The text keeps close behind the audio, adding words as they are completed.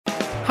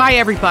Hi,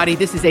 everybody.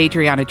 This is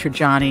Adriana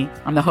Trajani.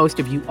 I'm the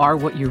host of You Are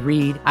What You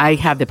Read. I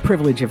have the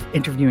privilege of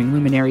interviewing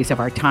luminaries of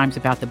our times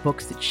about the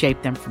books that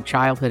shaped them from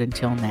childhood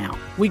until now.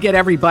 We get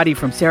everybody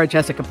from Sarah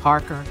Jessica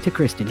Parker to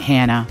Kristen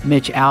Hanna,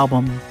 Mitch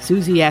Albom,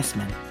 Susie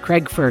Essman,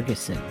 Craig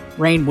Ferguson,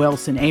 Rainn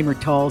Wilson, Amor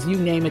Tolls, you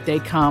name it, they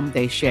come,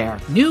 they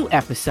share. New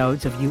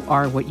episodes of You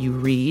Are What You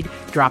Read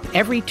drop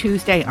every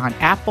Tuesday on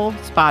Apple,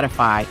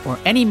 Spotify, or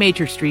any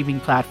major streaming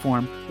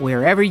platform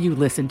wherever you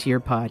listen to your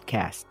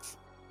podcasts.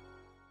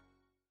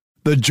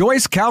 The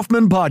Joyce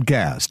Kaufman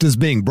Podcast is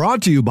being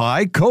brought to you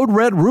by Code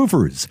Red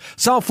Roofers,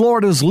 South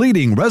Florida's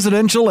leading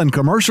residential and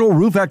commercial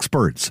roof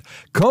experts.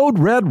 Code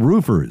Red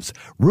Roofers,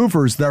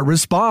 roofers that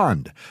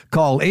respond.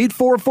 Call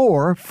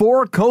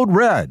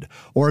 844-4CODE-RED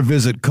or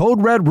visit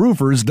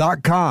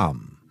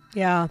CodeRedRoofers.com.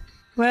 Yeah,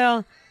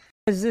 well,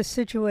 as this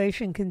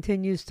situation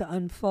continues to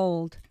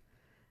unfold,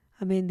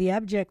 I mean, the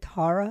abject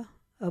horror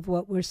of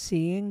what we're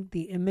seeing,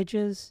 the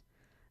images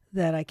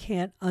that I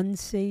can't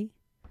unsee.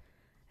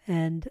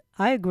 And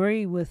I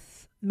agree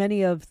with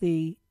many of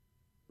the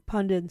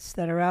pundits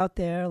that are out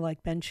there,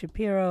 like Ben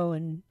Shapiro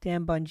and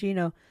Dan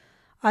Bongino.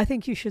 I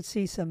think you should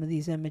see some of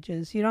these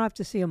images. You don't have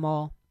to see them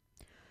all,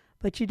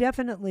 but you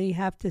definitely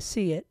have to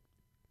see it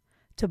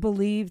to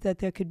believe that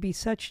there could be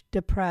such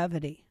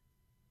depravity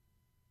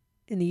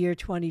in the year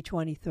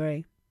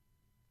 2023,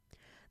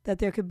 that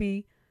there could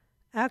be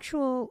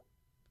actual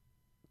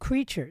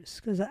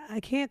creatures, because I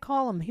can't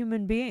call them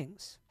human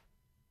beings,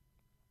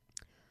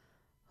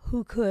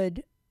 who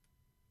could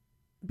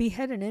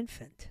behead an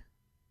infant,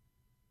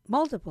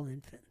 multiple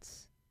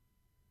infants,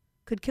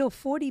 could kill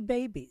 40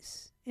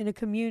 babies in a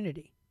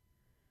community.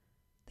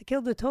 They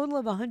killed a total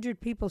of 100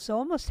 people, so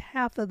almost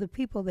half of the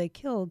people they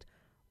killed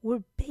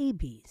were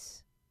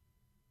babies.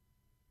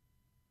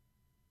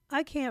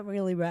 I can't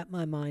really wrap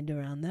my mind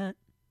around that.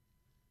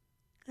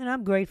 And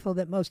I'm grateful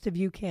that most of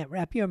you can't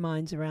wrap your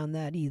minds around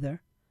that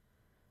either,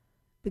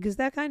 because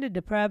that kind of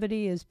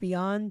depravity is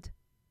beyond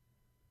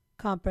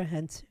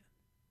comprehensive.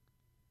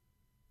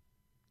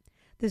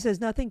 This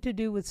has nothing to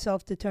do with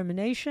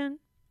self-determination.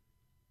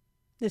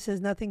 This has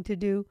nothing to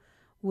do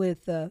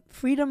with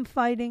freedom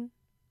fighting.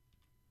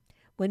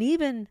 When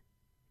even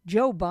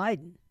Joe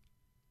Biden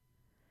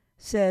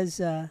says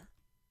the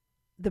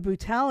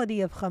brutality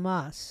of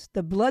Hamas,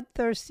 the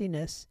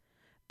bloodthirstiness,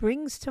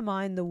 brings to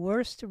mind the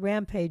worst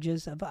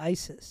rampages of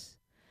ISIS.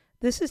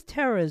 This is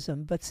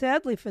terrorism, but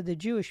sadly for the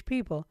Jewish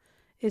people,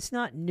 it's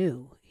not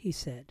new, he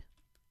said,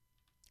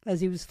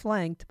 as he was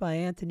flanked by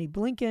Antony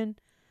Blinken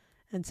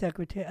and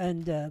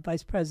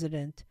Vice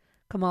President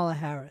Kamala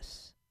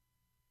Harris.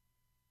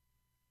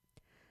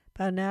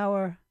 About an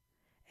hour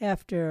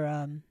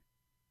after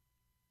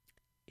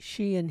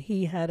she and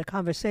he had a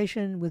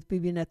conversation with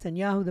Bibi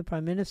Netanyahu, the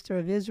Prime Minister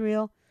of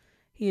Israel,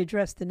 he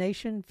addressed the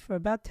nation for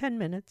about 10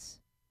 minutes,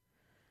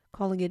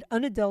 calling it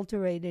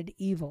unadulterated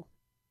evil.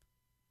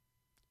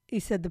 He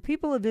said, the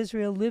people of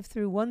Israel lived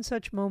through one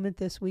such moment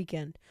this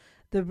weekend.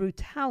 The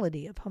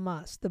brutality of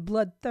Hamas, the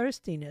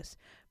bloodthirstiness,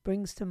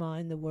 brings to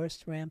mind the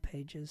worst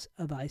rampages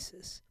of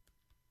ISIS.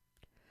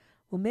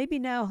 Well, maybe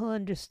now he'll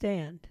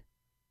understand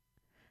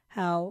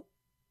how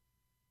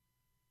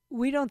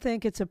we don't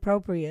think it's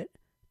appropriate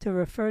to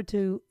refer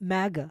to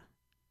MAGA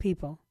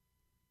people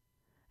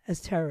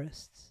as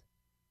terrorists.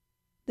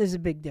 There's a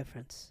big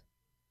difference.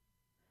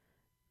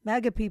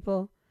 MAGA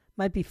people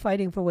might be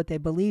fighting for what they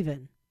believe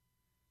in,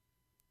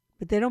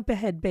 but they don't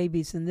behead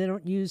babies and they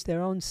don't use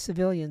their own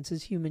civilians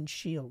as human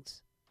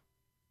shields.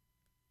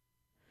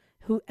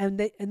 And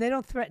they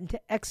don't threaten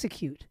to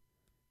execute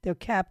their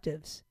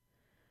captives,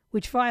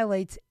 which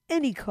violates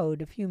any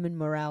code of human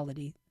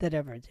morality that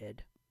ever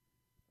did.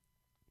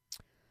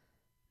 The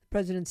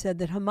president said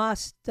that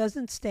Hamas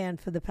doesn't stand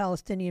for the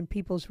Palestinian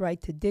people's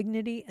right to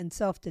dignity and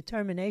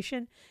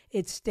self-determination.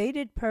 Its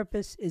stated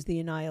purpose is the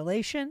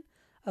annihilation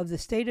of the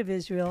state of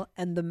Israel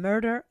and the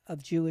murder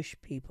of Jewish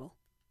people.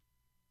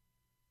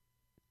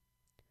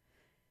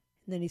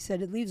 And then he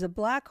said, it leaves a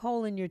black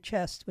hole in your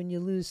chest when you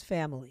lose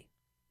family.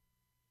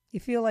 You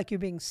feel like you're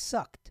being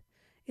sucked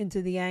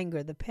into the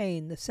anger, the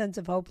pain, the sense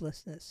of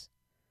hopelessness.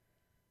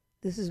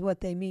 This is what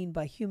they mean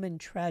by human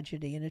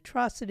tragedy, an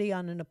atrocity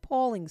on an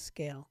appalling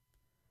scale.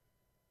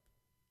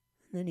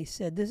 And then he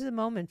said, this is a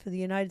moment for the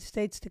United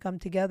States to come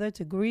together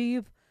to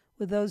grieve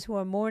with those who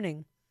are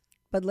mourning.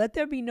 But let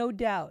there be no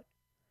doubt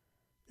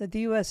that the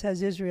U.S.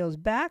 has Israel's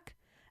back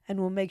and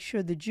will make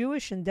sure the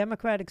Jewish and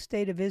democratic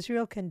state of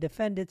Israel can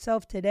defend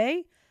itself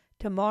today,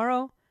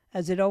 tomorrow,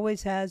 as it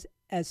always has,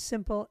 as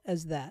simple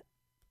as that.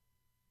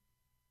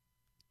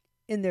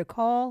 In their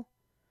call,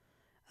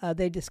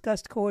 they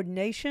discussed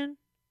coordination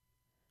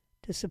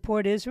to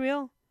support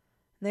Israel.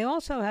 They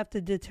also have to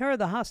deter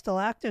the hostile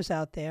actors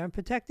out there and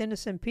protect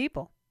innocent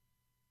people.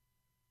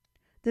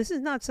 This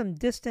is not some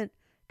distant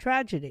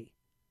tragedy.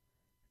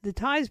 The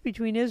ties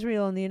between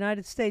Israel and the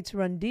United States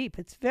run deep.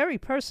 It's very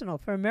personal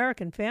for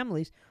American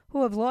families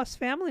who have lost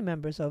family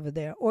members over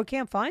there or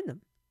can't find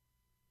them.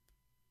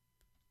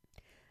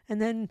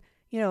 And then,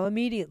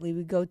 immediately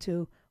we go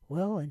to,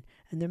 well, and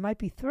there might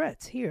be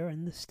threats here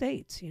in the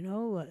States,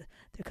 they're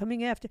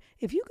coming after.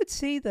 If you could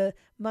see the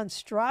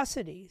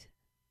monstrosities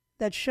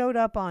that showed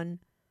up on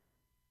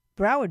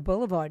Broward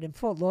Boulevard in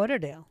Fort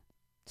Lauderdale,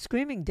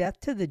 screaming death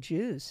to the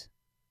Jews.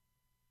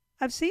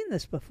 I've seen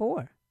this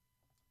before.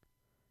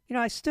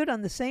 I stood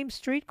on the same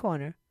street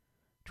corner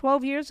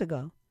 12 years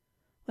ago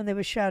when they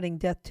were shouting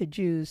death to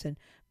Jews, and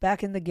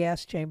back in the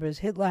gas chambers,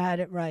 Hitler had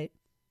it right.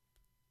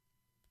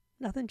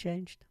 Nothing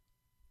changed.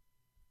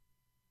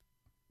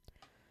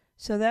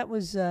 So that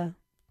was, the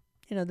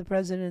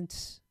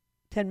president's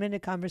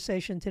 10-minute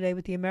conversation today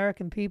with the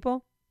American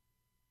people,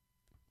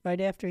 right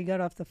after he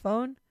got off the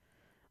phone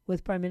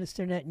with Prime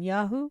Minister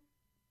Netanyahu.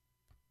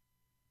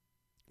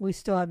 We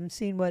still haven't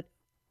seen what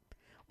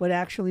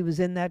actually was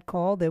in that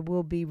call. There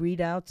will be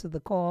readouts of the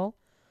call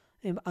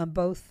on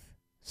both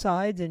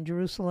sides, in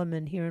Jerusalem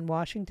and here in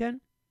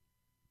Washington.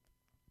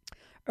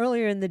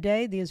 Earlier in the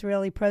day, the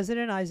Israeli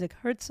President Isaac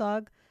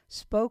Herzog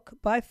spoke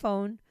by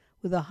phone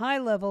with a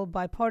high-level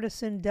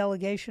bipartisan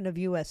delegation of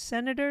U.S.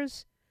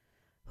 senators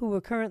who were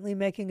currently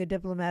making a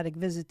diplomatic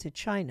visit to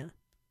China.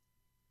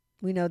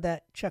 We know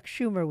that Chuck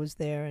Schumer was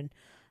there, and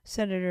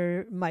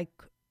Senator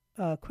Mike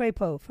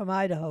Crapo from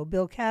Idaho,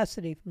 Bill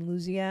Cassidy from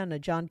Louisiana,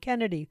 John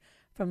Kennedy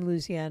from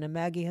Louisiana,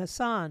 Maggie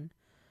Hassan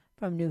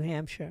from New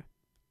Hampshire,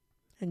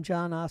 and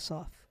John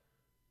Ossoff.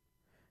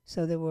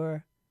 So there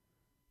were,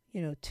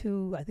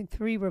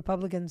 three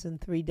Republicans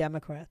and 3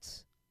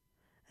 Democrats.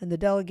 And the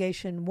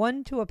delegation,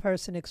 one to a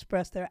person,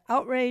 expressed their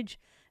outrage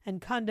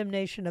and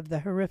condemnation of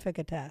the horrific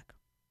attack.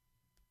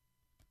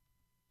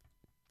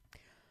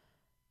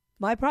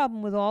 My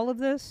problem with all of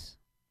this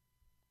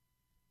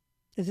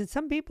is that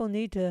some people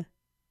need to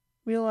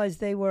realize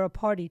they were a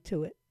party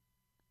to it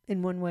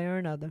in one way or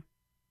another.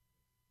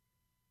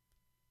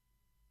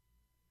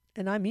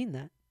 And I mean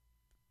that.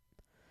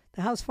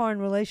 The House Foreign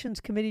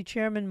Relations Committee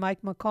Chairman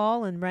Mike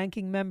McCall and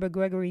Ranking Member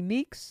Gregory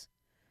Meeks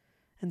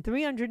and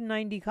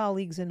 390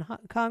 colleagues in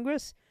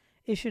Congress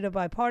issued a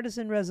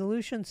bipartisan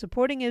resolution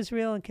supporting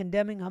Israel and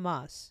condemning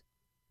Hamas.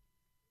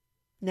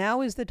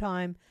 Now is the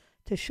time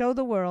to show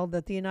the world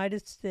that the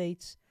United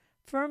States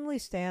firmly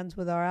stands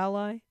with our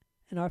ally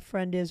and our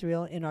friend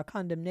Israel in our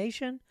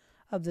condemnation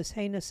of this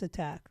heinous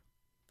attack.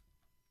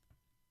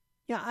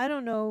 I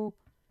don't know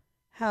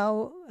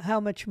how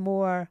much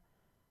more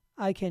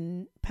I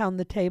can pound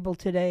the table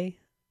today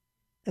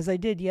as I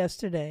did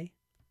yesterday.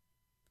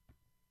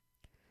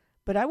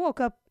 But I woke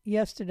up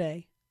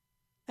yesterday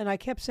and I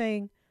kept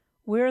saying,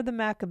 where are the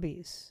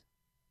Maccabees?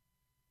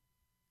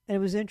 And it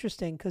was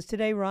interesting because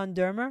today Ron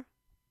Dermer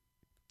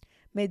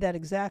made that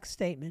exact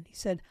statement. He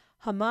said,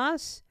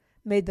 Hamas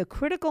made the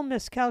critical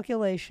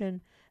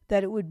miscalculation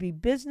that it would be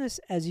business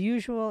as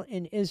usual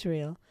in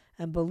Israel.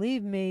 And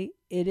believe me,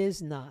 it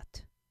is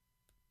not.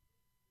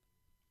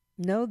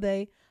 No,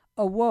 they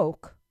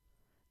awoke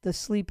the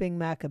sleeping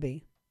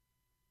Maccabee.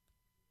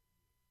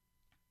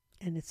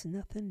 And it's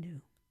nothing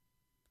new.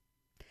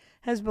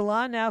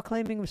 Hezbollah now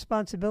claiming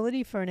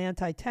responsibility for an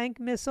anti-tank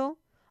missile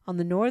on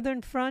the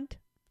northern front.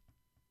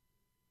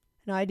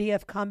 An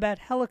IDF combat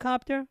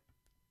helicopter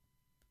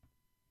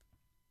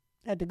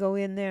had to go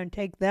in there and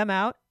take them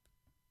out.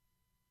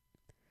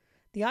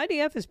 The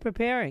IDF is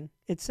preparing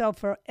itself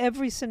for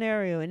every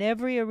scenario in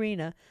every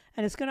arena,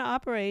 and it's going to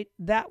operate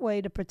that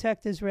way to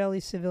protect Israeli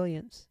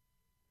civilians.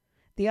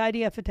 The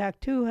IDF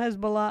attacked 2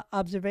 Hezbollah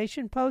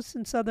observation posts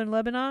in southern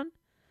Lebanon,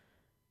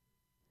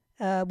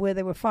 where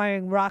they were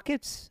firing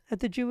rockets at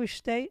the Jewish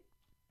state.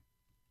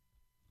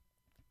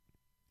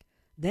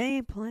 They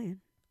ain't playing.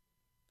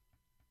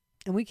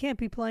 And we can't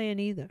be playing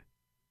either.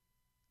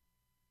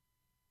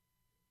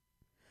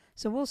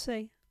 So we'll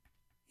see.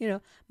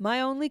 My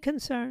only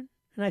concern,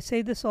 and I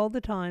say this all the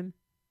time,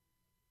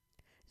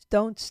 is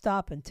don't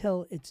stop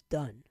until it's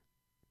done.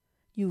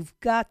 You've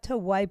got to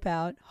wipe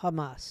out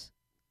Hamas.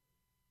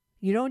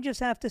 You don't just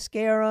have to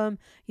scare them.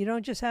 You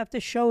don't just have to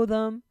show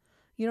them.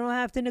 You don't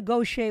have to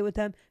negotiate with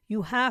them.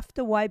 You have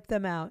to wipe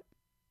them out.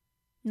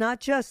 Not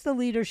just the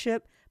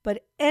leadership,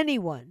 but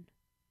anyone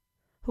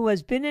who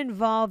has been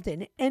involved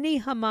in any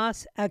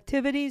Hamas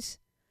activities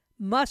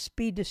must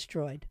be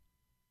destroyed.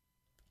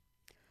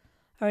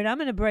 All right, I'm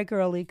going to break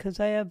early because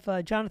I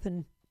have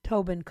Jonathan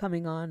Tobin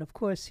coming on. Of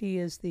course, he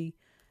is the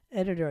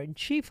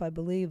editor-in-chief, I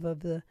believe,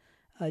 of the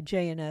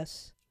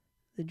JNS,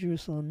 the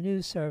Jerusalem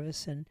News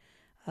Service, and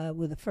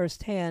with a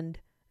first-hand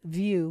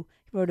view.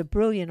 He wrote a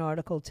brilliant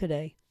article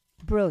today,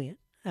 brilliant,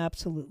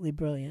 absolutely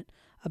brilliant,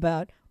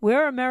 about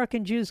where are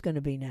American Jews going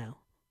to be now?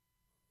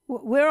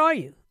 Where are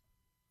you?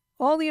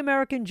 All the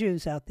American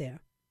Jews out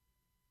there.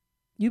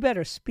 You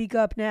better speak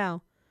up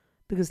now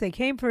because they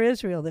came for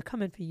Israel. They're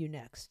coming for you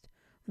next.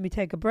 Let me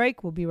take a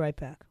break. We'll be right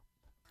back.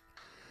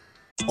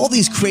 All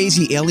these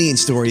crazy alien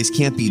stories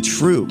can't be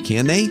true,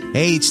 can they?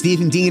 Hey, it's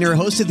Stephen Diener,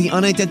 host of the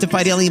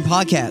Unidentified Alien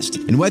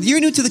Podcast. And whether you're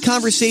new to the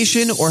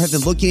conversation or have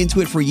been looking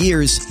into it for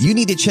years, you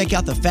need to check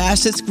out the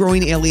fastest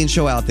growing alien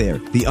show out there,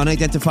 the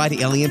Unidentified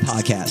Alien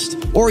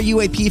Podcast, or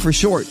UAP for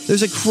short.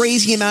 There's a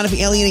crazy amount of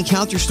alien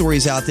encounter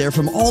stories out there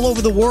from all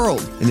over the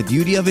world. And the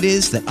beauty of it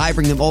is that I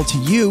bring them all to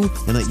you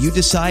and let you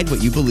decide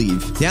what you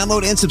believe.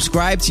 Download and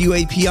subscribe to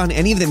UAP on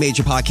any of the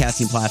major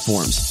podcasting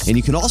platforms. And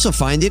you can also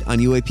find it on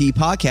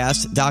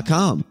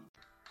UAPpodcast.com.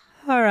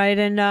 All right,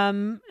 and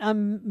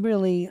I'm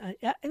really,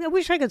 I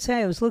wish I could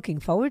say I was looking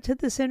forward to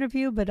this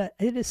interview, but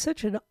it is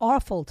such an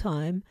awful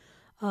time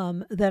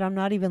that I'm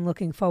not even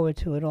looking forward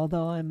to it,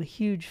 although I'm a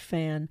huge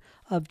fan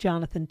of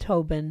Jonathan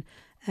Tobin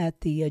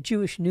at the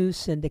Jewish News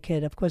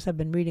Syndicate. Of course, I've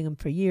been reading him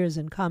for years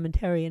in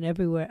commentary and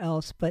everywhere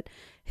else, but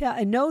yeah,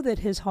 I know that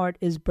his heart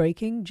is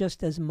breaking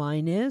just as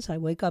mine is. I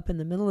wake up in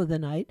the middle of the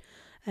night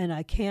and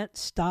I can't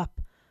stop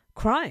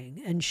crying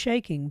and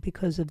shaking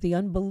because of the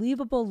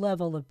unbelievable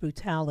level of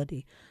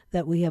brutality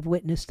that we have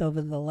witnessed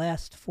over the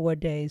last 4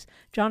 days.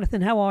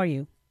 Jonathan, how are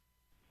you?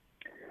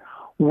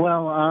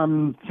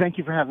 Well, thank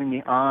you for having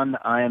me on.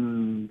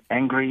 I'm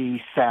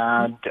angry,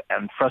 sad,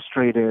 and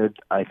frustrated.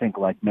 I think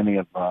like many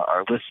of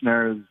our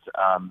listeners,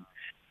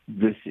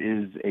 this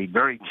is a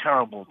very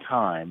terrible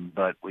time,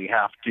 but we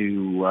have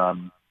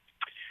to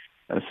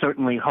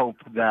certainly hope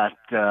that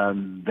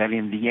that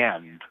in the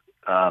end,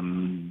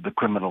 the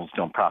criminals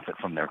don't profit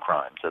from their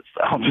crimes.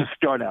 I'll just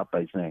start out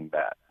by saying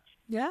that.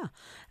 Yeah.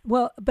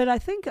 Well, but I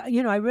think,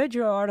 I read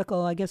your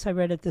article, I guess I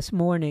read it this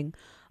morning,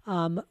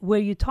 where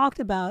you talked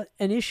about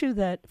an issue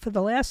that for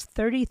the last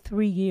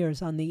 33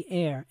 years on the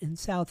air in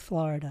South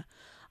Florida,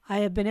 I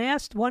have been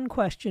asked one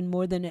question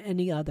more than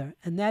any other,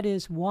 and that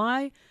is,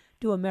 why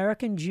do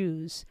American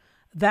Jews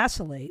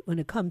vacillate when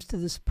it comes to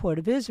the support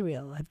of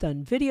Israel? I've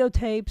done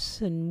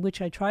videotapes in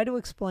which I try to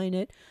explain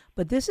it,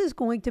 but this is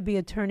going to be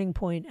a turning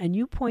point, and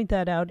you point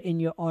that out in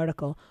your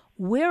article.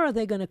 Where are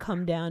they going to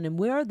come down, and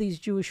where are these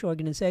Jewish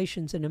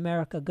organizations in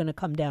America going to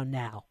come down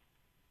now?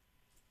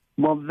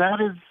 Well, that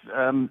is,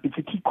 it's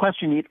a key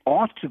question. It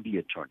ought to be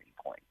a turning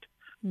point.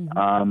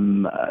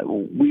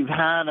 Mm-hmm. We've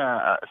had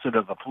a sort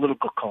of a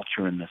political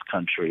culture in this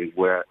country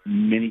where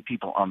many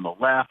people on the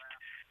left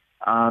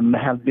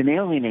have been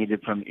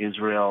alienated from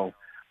Israel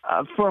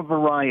for a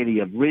variety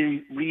of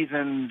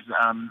reasons.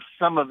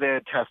 Some of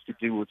it has to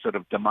do with sort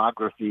of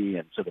demography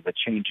and sort of a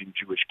changing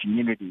Jewish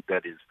community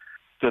that is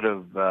sort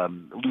of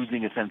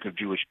losing a sense of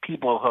Jewish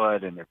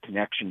peoplehood and their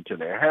connection to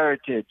their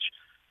heritage.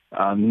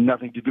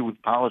 Nothing to do with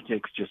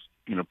politics, just,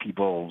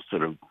 people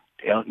sort of,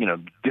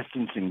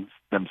 distancing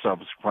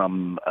themselves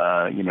from,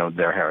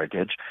 their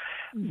heritage.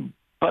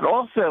 But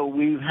also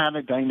we've had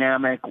a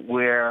dynamic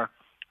where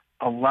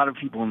a lot of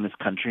people in this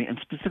country, and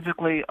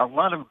specifically a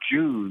lot of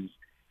Jews,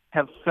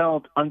 have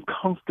felt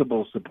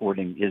uncomfortable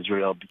supporting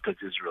Israel because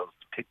Israel is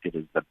depicted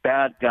as the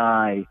bad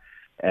guy,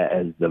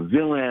 as the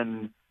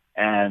villain,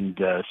 and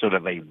sort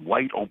of a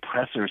white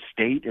oppressor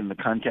state in the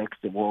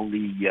context of all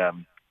the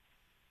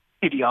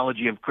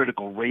ideology of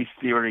critical race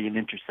theory and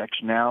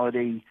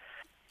intersectionality.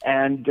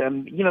 And,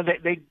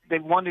 they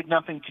wanted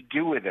nothing to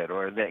do with it,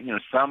 or that,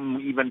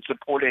 some even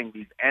supporting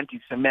these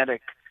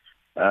anti-Semitic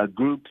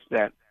groups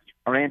that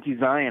are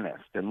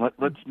anti-Zionist. And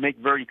let's make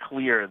very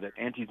clear that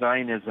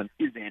anti-Zionism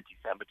is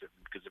anti-Semitism,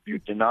 because if you're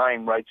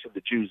denying rights of the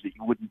Jews that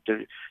you wouldn't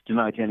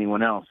deny to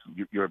anyone else,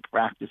 you're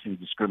practicing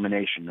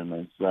discrimination. And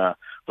as the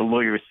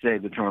lawyers say,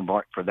 the term of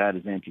art for that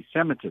is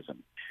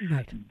anti-Semitism.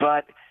 Right.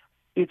 But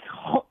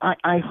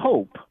I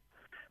hope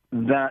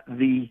that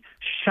the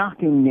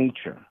shocking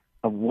nature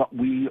of what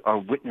we are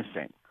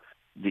witnessing,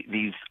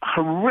 these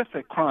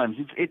horrific crimes,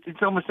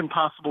 it's almost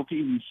impossible to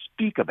even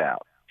speak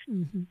about,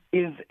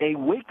 is a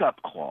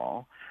wake-up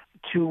call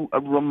to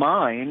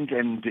remind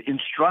and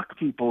instruct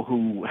people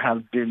who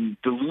have been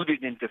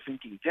deluded into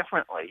thinking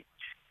differently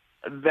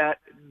that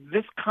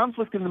this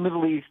conflict in the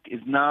Middle East is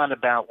not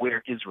about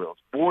where Israel's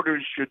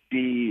borders should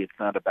be. It's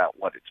not about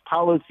what its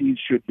policies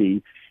should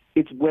be.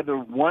 It's whether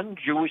one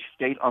Jewish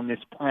state on this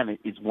planet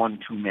is one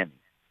too many.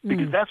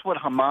 Because that's what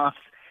Hamas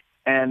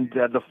and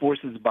the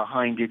forces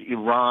behind it,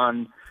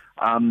 Iran,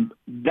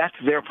 that's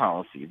their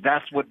policy.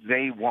 That's what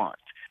they want.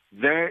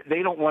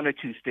 They don't want a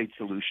two-state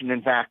solution.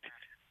 In fact,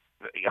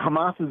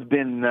 Hamas has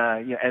been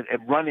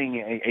running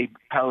a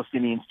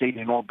Palestinian state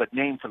in all but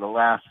name for the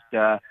last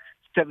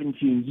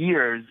 17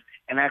 years,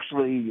 and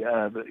actually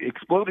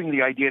exploding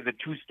the idea that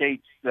two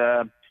states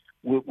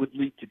would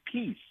lead to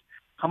peace.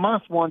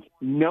 Hamas wants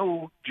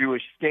no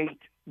Jewish state,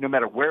 no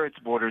matter where its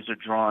borders are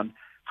drawn.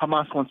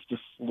 Hamas wants to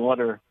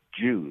slaughter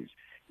Jews.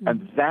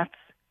 And that's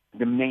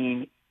the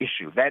main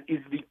issue. That is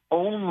the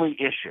only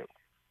issue.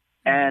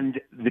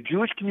 And the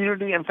Jewish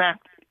community, in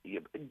fact,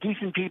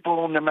 decent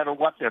people, no matter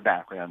what their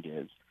background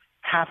is,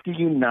 have to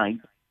unite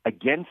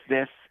against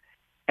this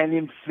and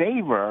in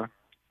favor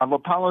of a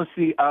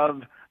policy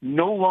of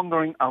no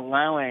longer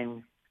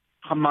allowing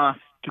Hamas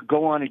to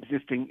go on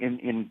existing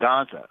in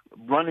Gaza,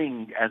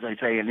 running, as I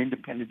say, an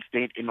independent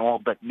state in all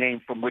but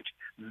name from which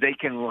they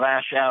can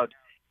lash out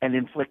and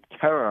inflict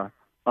terror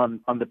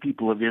on the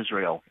people of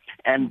Israel.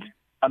 And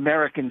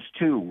Americans,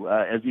 too,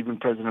 as even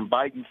President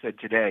Biden said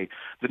today,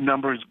 the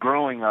number is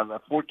growing.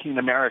 14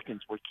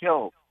 Americans were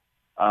killed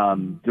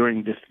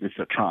during this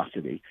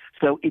atrocity.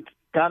 So it's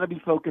got to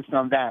be focused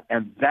on that.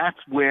 And that's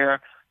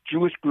where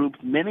Jewish groups,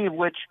 many of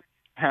which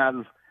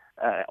have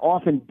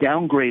often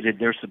downgraded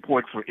their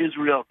support for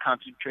Israel,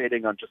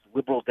 concentrating on just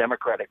liberal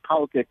democratic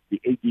politics,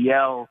 the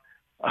ADL,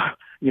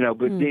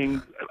 but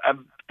being a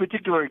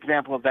particular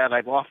example of that.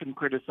 I've often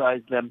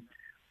criticized them.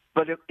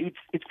 But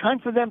it's time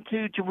for them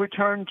to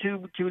return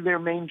to their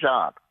main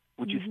job,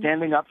 which is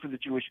standing up for the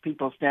Jewish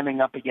people, standing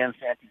up against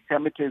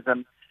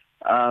anti-Semitism.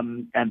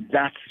 And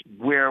that's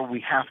where we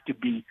have to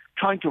be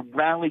trying to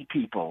rally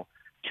people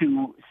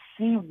to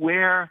see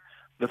where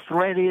the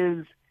threat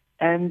is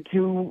and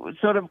to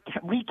sort of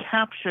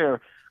recapture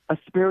a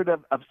spirit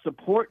of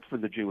support for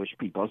the Jewish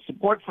people,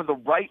 support for the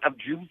right of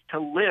Jews to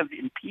live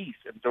in peace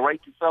and the right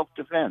to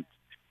self-defense.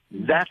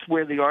 That's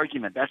where the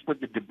argument, that's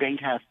what the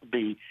debate has to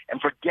be.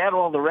 And forget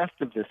all the rest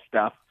of this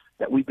stuff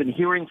that we've been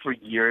hearing for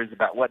years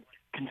about what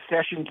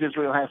concessions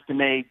Israel has to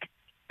make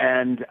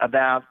and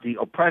about the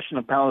oppression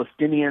of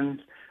Palestinians.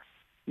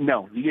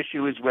 No, the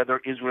issue is whether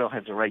Israel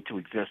has a right to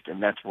exist,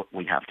 and that's what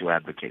we have to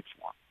advocate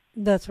for.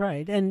 That's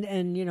right.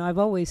 And I've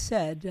always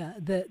said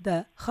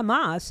the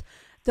Hamas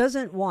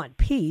doesn't want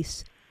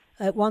peace.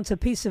 It wants a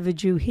piece of a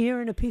Jew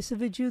here and a piece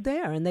of a Jew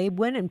there. And they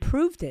went and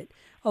proved it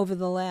over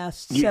the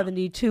last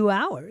 72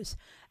 hours.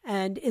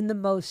 And in the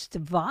most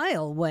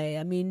vile way.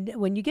 I mean,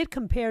 when you get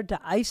compared to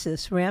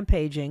ISIS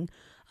rampaging,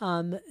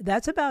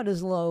 that's about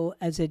as low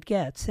as it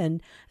gets.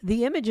 And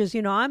the images,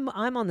 I'm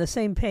on the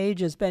same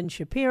page as Ben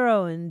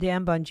Shapiro and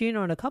Dan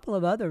Bongino and a couple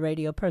of other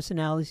radio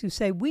personalities who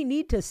say we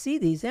need to see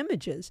these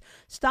images.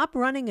 Stop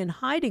running and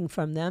hiding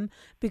from them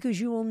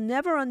because you will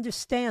never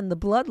understand the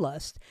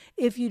bloodlust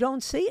if you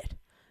don't see it.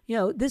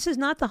 This is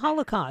not the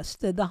Holocaust.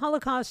 The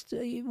Holocaust,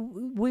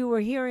 we were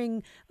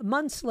hearing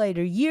months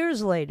later,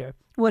 years later,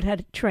 what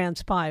had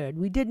transpired.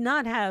 We did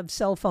not have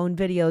cell phone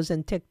videos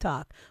and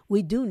TikTok.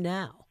 We do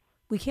now.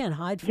 We can't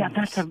hide from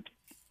this.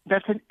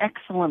 That's an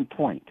excellent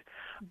point.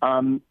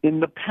 In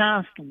the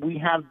past, we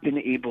have been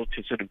able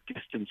to sort of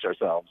distance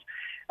ourselves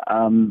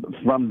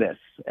from this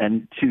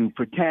and to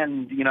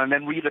pretend, and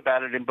then read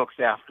about it in books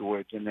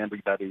afterwards, and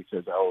everybody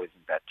says, oh,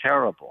 isn't that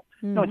terrible?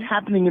 No, it's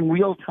happening in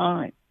real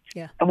time.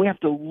 Yeah. And we have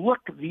to look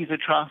at these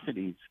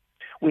atrocities.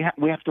 We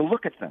have to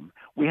look at them.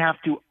 We have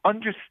to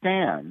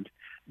understand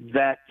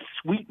that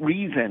sweet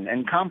reason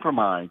and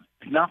compromise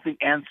is not the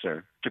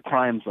answer to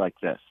crimes like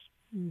this.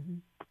 Mm-hmm.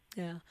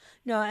 Yeah.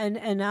 No,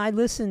 and I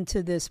listened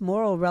to this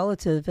moral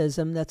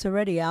relativism that's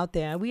already out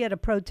there. We had a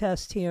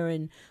protest here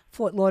in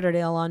Fort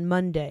Lauderdale on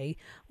Monday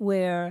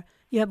where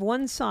you have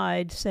one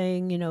side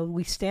saying,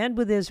 we stand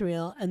with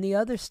Israel, and the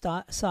other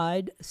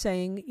side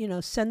saying,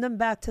 send them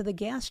back to the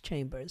gas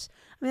chambers.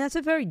 I mean, that's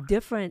a very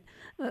different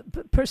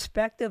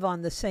perspective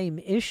on the same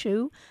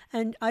issue.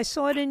 And I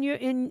saw it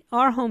in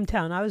our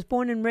hometown. I was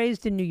born and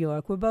raised in New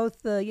York. We're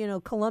both,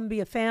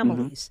 Columbia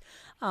families.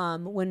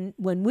 When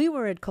we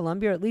were at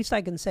Columbia, at least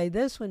I can say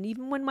this,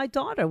 even when my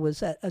daughter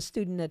was a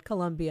student at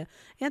Columbia,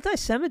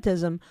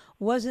 anti-Semitism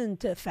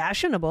wasn't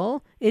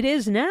fashionable. It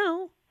is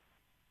now.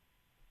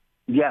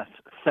 Yes,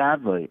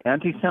 sadly,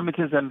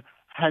 anti-Semitism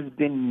has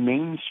been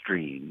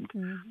mainstreamed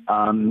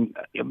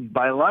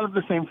by a lot of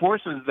the same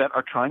forces that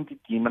are trying to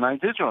demonize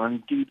Israel.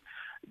 And indeed,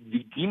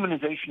 the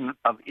demonization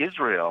of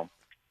Israel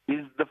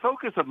is the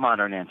focus of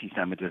modern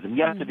anti-Semitism.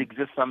 Yes, it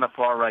exists on the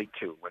far right,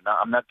 too.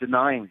 I'm not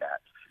denying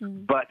that.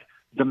 But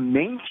the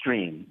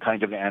mainstream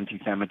kind of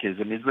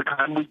anti-Semitism is the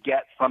kind we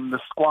get from the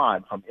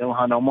Squad, from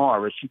Ilhan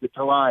Omar, Rashida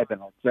Tlaib,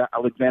 and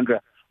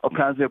Alexandra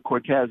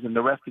Ocasio-Cortez and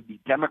the rest of the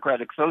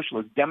democratic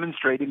socialists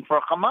demonstrating for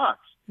Hamas.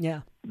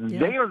 Yeah.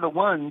 They are the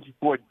ones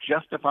who are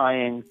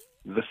justifying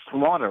the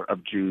slaughter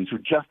of Jews, who are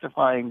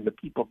justifying the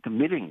people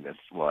committing this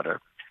slaughter.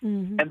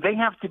 And they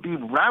have to be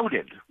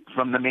routed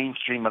from the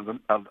mainstream of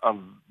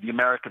the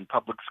American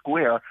public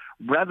square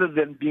rather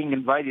than being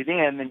invited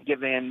in and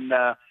given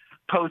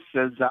posts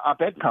as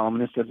op-ed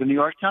columnists of the New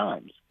York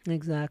Times.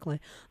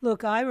 Exactly.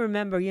 Look, I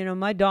remember,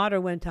 my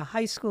daughter went to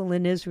high school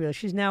in Israel.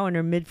 She's now in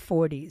her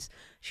mid-40s.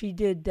 She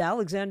did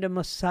Alexander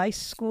Mosai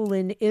School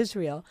in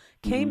Israel,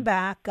 came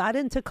back, got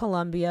into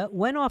Columbia,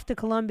 went off to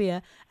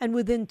Columbia, and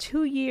within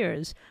 2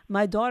 years,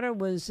 my daughter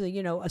was,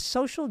 a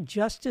social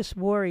justice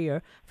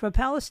warrior for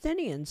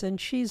Palestinians.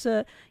 And she's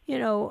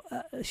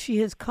she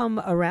has come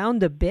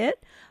around a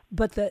bit.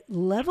 But the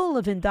level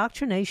of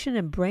indoctrination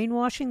and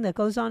brainwashing that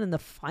goes on in the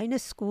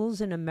finest schools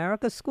in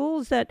America,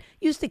 schools that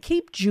used to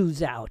keep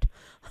Jews out,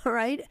 all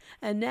right?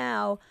 And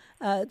now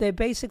they're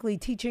basically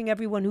teaching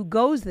everyone who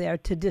goes there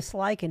to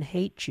dislike and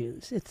hate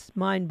Jews. It's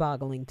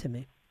mind-boggling to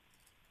me.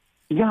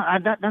 Yeah,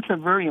 that's a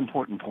very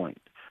important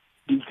point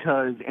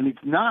because, and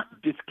it's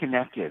not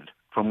disconnected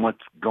from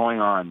what's going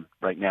on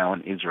right now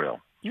in Israel.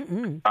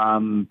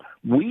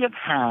 We have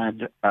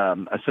had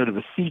a sort of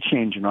a sea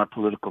change in our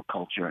political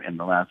culture in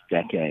the last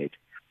decade,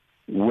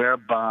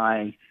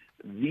 whereby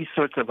these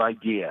sorts of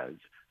ideas,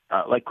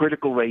 like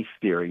critical race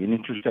theory and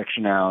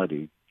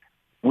intersectionality,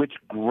 which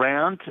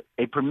grant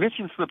a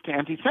permission slip to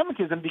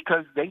anti-Semitism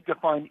because they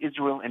define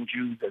Israel and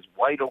Jews as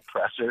white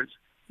oppressors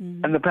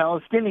and the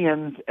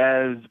Palestinians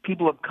as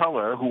people of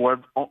color who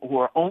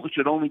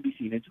should only be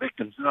seen as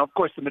victims. Now, of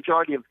course, the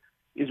majority of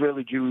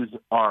Israeli Jews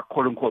are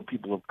quote-unquote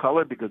people of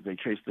color because they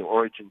trace their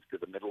origins to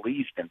the Middle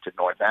East and to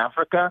North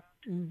Africa.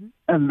 And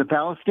the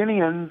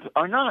Palestinians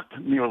are not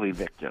merely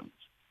victims.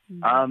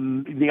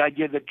 The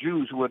idea that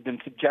Jews who have been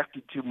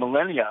subjected to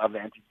millennia of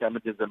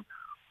anti-Semitism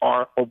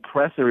are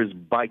oppressors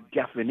by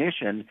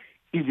definition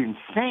is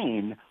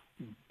insane,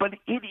 but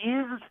it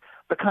is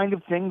the kind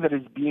of thing that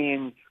is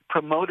being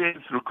promoted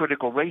through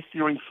critical race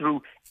theory,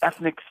 through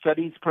ethnic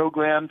studies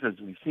programs, as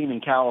we've seen in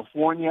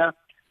California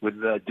with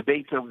the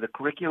debates over the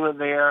curricula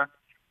there.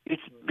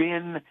 It's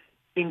been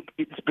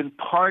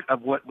part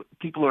of what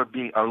people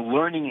are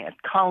learning at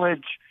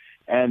college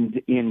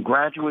and in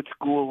graduate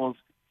schools.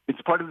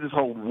 It's part of this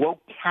whole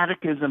woke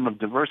catechism of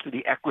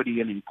diversity,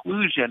 equity, and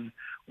inclusion,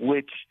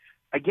 which,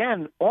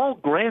 again, all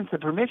grants a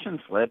permission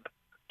slip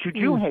to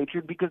Jew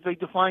hatred because they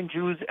define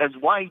Jews as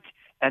white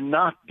and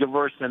not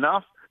diverse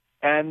enough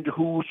and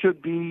who should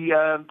be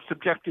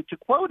subjected to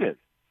quotas.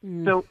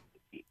 So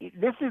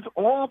this is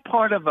all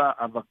part of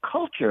a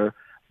culture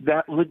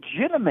that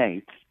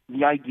legitimates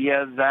the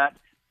idea that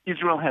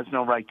Israel has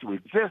no right to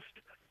exist,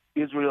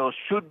 Israel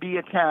should be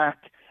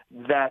attacked,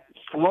 that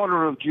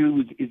slaughter of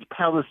Jews is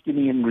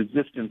Palestinian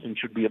resistance and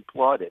should be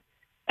applauded.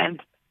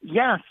 And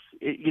yes,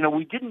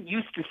 we didn't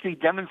used to see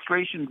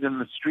demonstrations in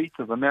the streets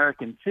of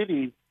American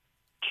cities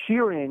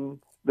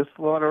cheering the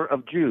slaughter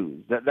of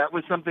Jews. That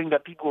was something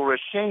that people were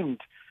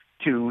ashamed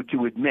to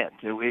admit.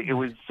 It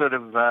was sort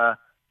of,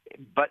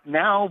 but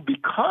now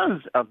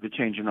because of the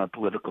change in our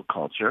political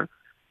culture,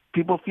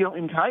 people feel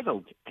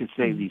entitled to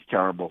say these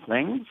terrible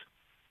things,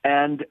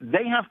 and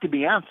they have to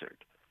be answered.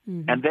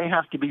 And they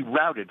have to be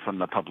routed from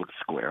the public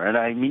square. And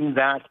I mean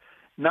that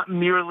not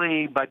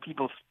merely by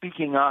people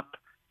speaking up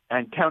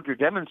and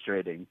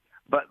counter-demonstrating,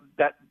 but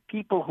that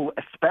people who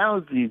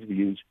espouse these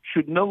views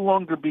should no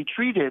longer be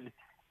treated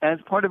as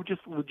part of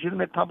just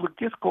legitimate public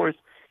discourse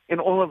in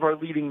all of our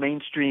leading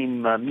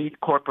mainstream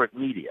corporate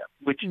media,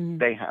 which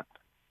they have.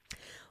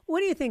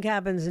 What do you think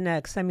happens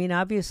next? I mean,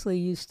 obviously,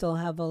 you still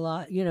have a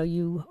lot,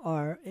 you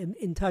are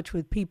in touch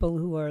with people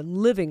who are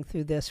living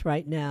through this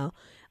right now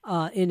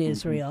in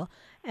Israel.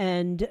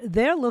 And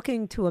they're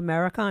looking to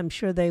America. I'm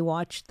sure they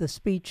watched the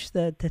speech,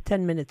 the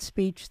 10-minute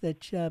speech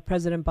that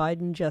President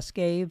Biden just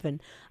gave.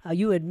 And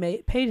you had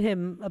paid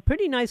him a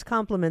pretty nice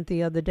compliment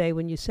the other day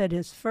when you said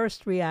his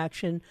first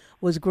reaction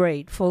was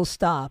great, full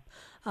stop.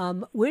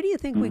 Where do you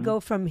think we go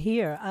from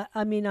here?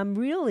 I mean, I'm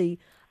really...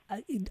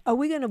 are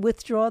we going to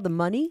withdraw the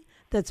money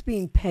that's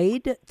being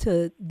paid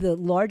to the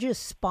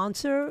largest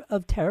sponsor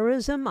of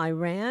terrorism,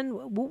 Iran?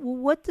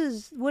 What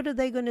are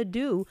they going to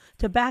do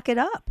to back it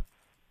up?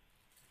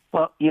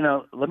 Well,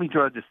 let me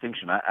draw a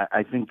distinction.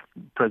 I think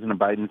President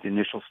Biden's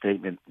initial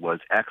statement was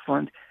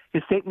excellent.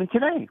 His statement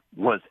today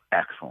was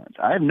excellent.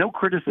 I have no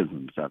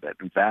criticisms of it.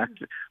 In fact,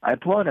 I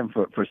applaud him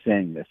for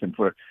saying this and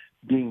for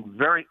being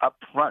very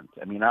upfront.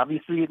 I mean,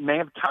 obviously, it may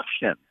have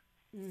touched him,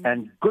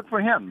 and good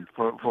for him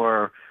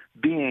for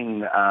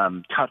being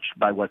touched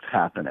by what's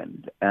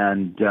happening,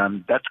 and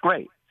that's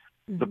great.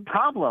 The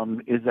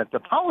problem is that the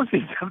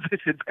policies of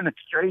this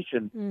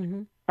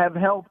administration have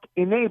helped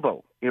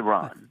enable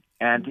Iran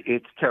and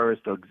its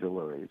terrorist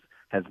auxiliaries,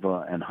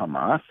 Hezbollah and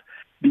Hamas,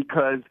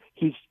 because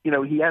he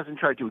hasn't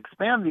tried to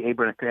expand the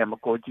Abraham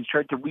Accords. He's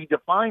tried to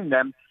redefine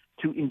them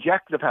to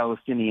inject the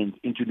Palestinians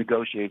into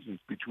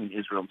negotiations between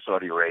Israel and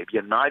Saudi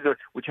Arabia,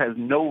 which has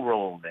no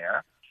role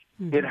there.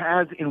 It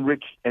has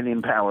enriched and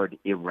empowered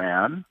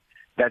Iran.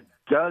 That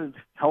does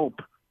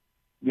help.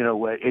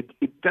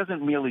 It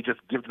doesn't merely just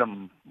give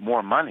them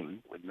more money.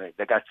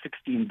 They got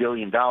 $16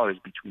 billion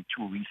between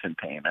two recent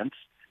payments.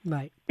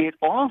 Right. It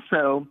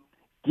also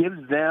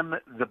gives them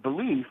the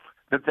belief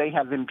that they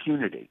have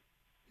impunity.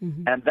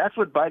 And that's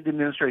what Biden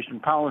administration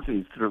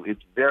policies through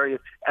its various,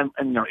 and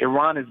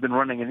Iran has been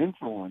running an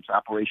influence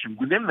operation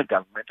within the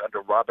government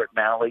under Robert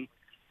Malley,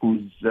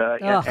 who's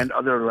and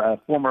other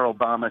former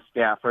Obama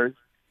staffers.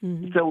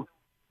 So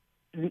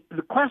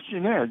the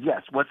question is,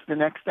 yes, what's the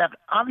next step?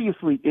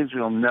 Obviously,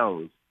 Israel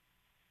knows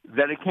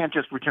that it can't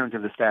just return to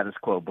the status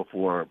quo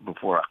before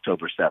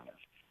October 7th.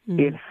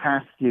 It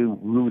has to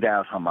root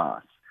out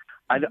Hamas.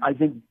 I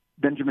think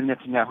Benjamin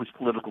Netanyahu's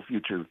political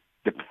future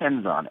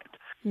depends on it.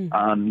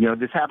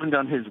 This happened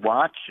on his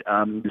watch.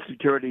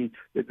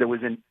 There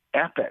was an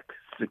epic,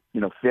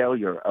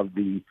 failure of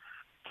the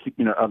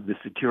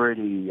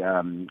security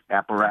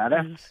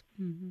apparatus,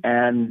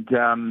 and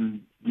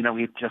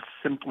it just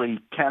simply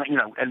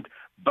can't.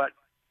 But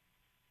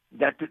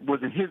that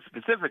wasn't his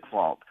specific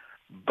fault.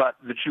 But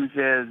the truth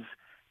is,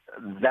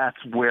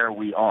 that's where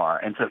we are,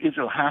 and so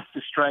Israel has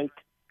to strike.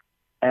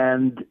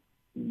 And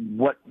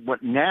what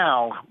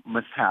now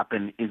must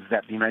happen is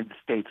that the United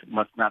States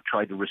must not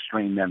try to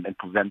restrain them and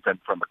prevent them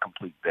from a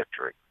complete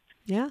victory.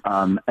 Yeah.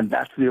 And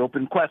that's the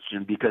open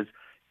question, because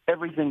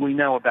everything we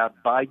know about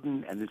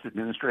Biden and this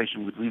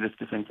administration would lead us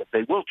to think that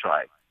they will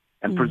try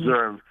and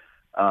preserve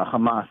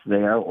Hamas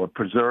there or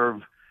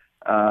prevent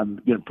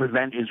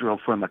Israel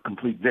from a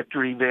complete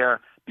victory there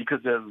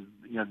because of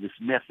this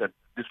myth that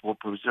this will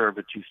preserve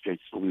a two-state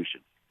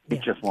solution.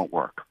 It just won't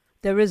work.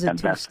 There is a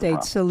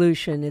two-state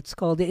solution. It's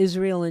called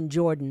Israel and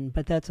Jordan,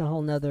 but that's a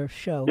whole nother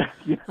show.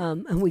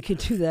 And we could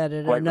do that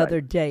at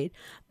another date.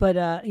 But,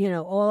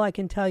 all I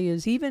can tell you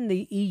is even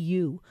the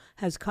EU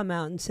has come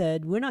out and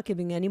said, we're not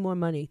giving any more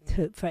money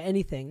for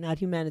anything, not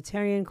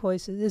humanitarian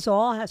causes. This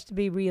all has to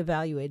be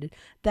reevaluated.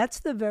 That's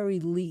the very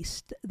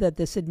least that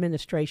this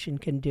administration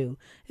can do,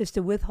 is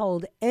to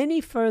withhold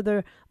any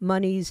further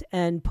monies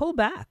and pull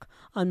back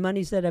on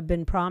monies that have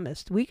been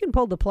promised. We can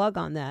pull the plug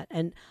on that.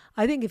 And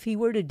I think if he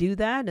were to do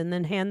that and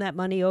then hand that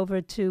money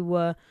over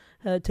to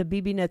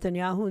Bibi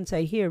Netanyahu and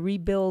say, here,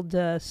 rebuild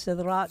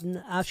Sderot and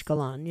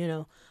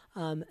Ashkelon,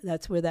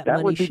 that's where that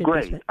money should be. That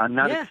would be great. I'm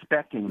not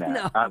expecting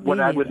that. No, what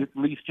I would at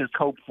least just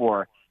hope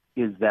for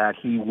is that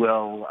he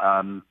will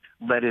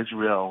let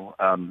Israel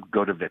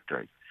go to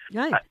victory.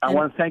 Right. I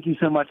want to thank you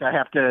so much. I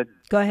have to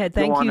go ahead.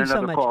 Thank go on you so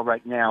another much. call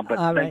right now, but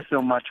thanks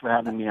so much for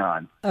having me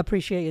on.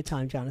 Appreciate your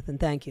time, Jonathan.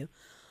 Thank you.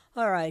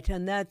 All right,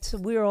 and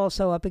we're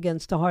also up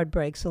against a hard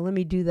break, so let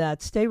me do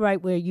that. Stay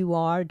right where you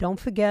are. Don't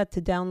forget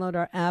to download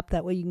our app.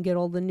 That way you can get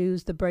all the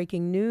news, the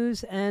breaking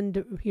news,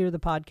 and hear the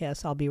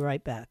podcast. I'll be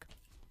right back.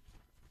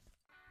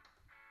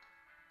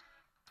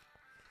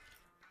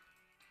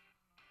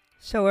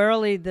 So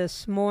early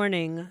this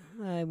morning,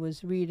 I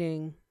was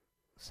reading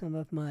some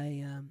of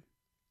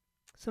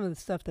the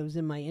stuff that was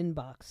in my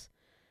inbox,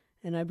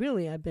 and I've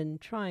been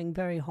trying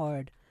very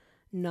hard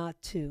not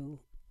to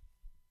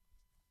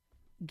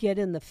get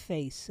in the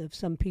face of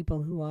some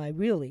people who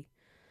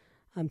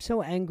I'm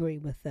so angry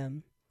with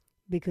them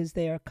because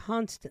they are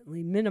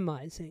constantly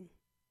minimizing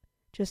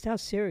just how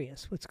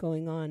serious what's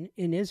going on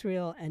in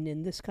Israel and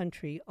in this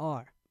country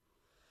are.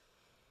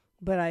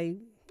 But I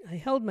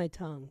held my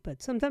tongue,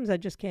 but sometimes I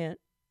just can't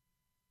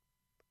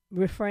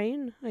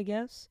refrain, I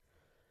guess.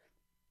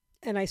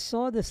 And I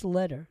saw this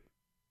letter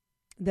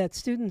that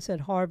students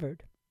at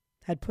Harvard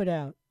had put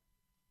out,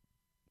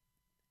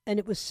 and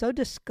it was so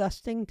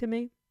disgusting to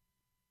me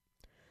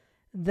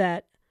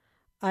that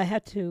I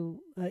had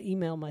to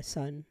email my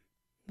son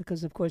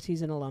because, of course,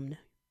 he's an alumni.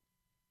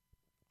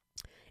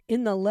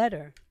 In the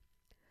letter,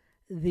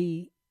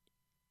 they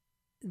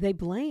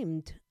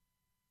blamed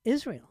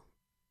Israel.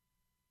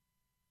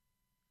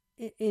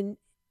 And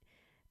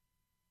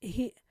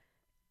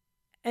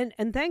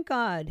thank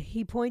God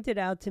he pointed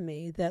out to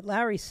me that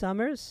Larry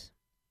Summers,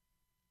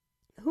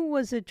 who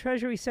was a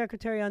Treasury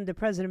Secretary under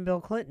President Bill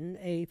Clinton,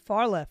 a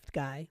far-left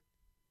guy,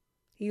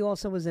 he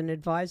also was an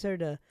advisor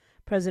to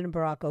President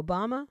Barack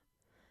Obama,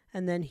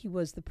 and then he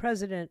was the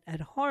president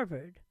at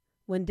Harvard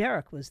when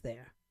Derek was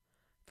there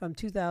from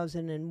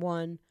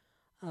 2001.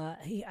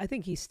 I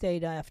think he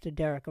stayed after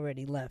Derek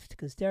already left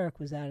because Derek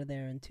was out of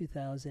there in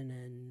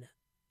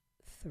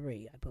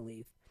 2003, I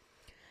believe.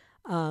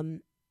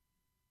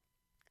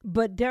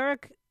 But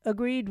Derek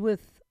agreed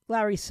with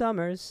Larry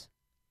Summers,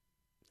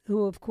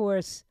 who, of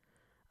course,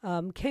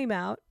 came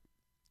out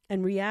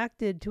and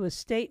reacted to a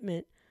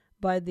statement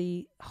by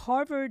the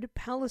Harvard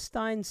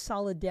Palestine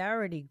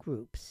Solidarity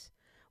Groups,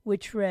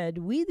 which read,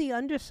 "We, the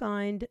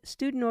undersigned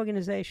student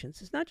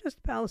organizations," it's not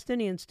just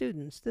Palestinian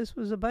students, this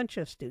was a bunch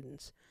of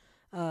students'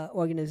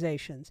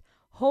 organizations,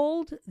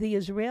 "hold the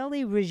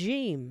Israeli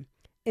regime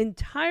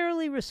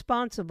entirely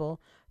responsible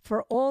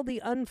for all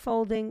the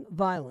unfolding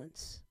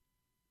violence."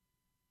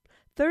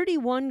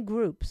 31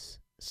 groups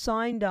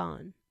signed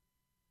on.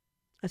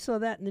 I saw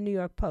that in the New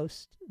York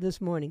Post this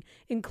morning,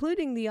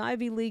 including the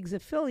Ivy League's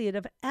affiliate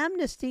of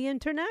Amnesty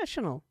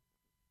International.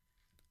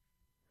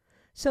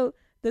 So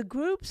the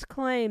groups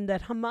claim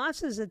that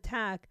Hamas's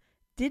attack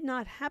did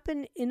not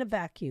happen in a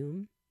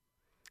vacuum,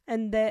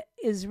 and the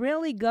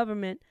Israeli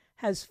government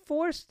has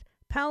forced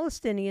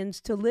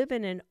Palestinians to live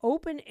in an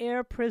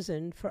open-air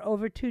prison for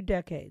over 2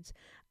 decades.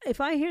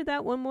 If I hear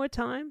that one more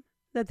time,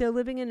 that they're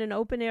living in an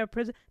open-air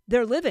prison,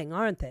 they're living,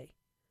 aren't they?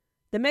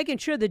 They're making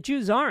sure the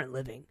Jews aren't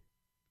living.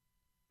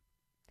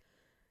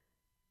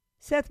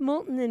 Seth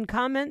Moulton, in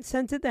comments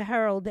sent to the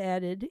Herald,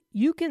 added,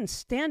 "You can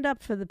stand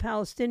up for the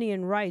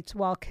Palestinian rights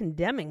while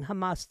condemning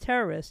Hamas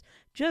terrorists,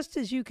 just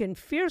as you can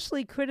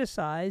fiercely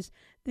criticize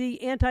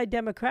the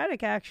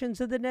anti-democratic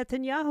actions of the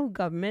Netanyahu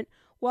government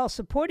while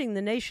supporting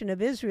the nation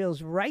of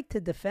Israel's right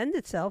to defend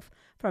itself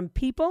from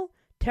people,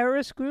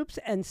 terrorist groups,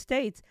 and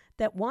states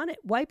that want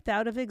it wiped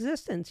out of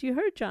existence." You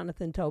heard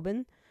Jonathan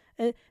Tobin.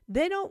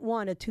 They don't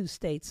want a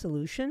two-state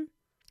solution.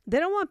 They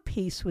don't want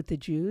peace with the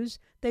Jews.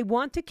 They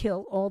want to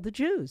kill all the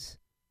Jews.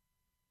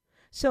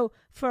 So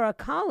for a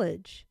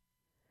college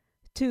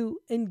to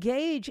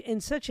engage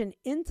in such an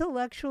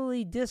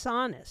intellectually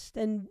dishonest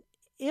and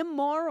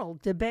immoral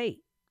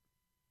debate,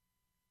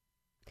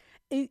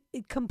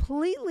 it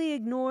completely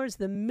ignores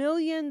the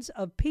millions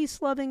of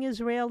peace-loving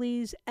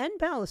Israelis and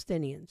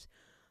Palestinians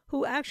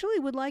who actually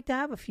would like to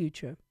have a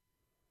future,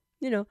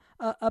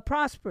 a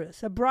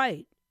prosperous, a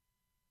bright,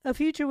 a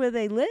future where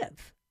they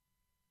live.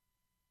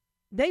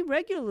 They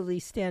regularly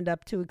stand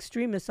up to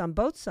extremists on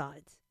both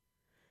sides,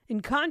 in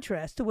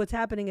contrast to what's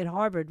happening at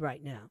Harvard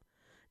right now.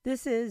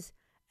 This is,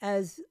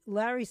 as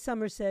Larry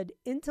Summers said,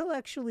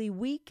 intellectually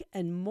weak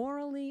and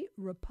morally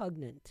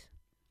repugnant.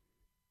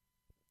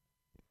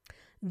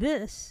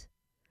 This,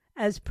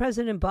 as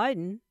President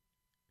Biden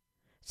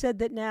said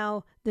that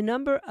now the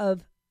number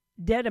of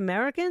dead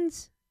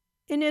Americans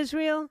in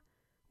Israel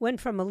went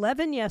from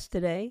 11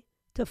 yesterday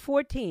to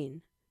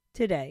 14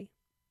 today.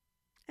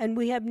 And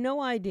we have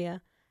no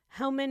idea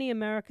how many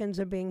Americans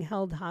are being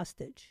held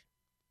hostage.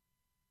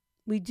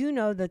 We do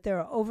know that there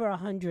are over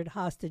 100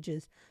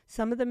 hostages,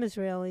 some of them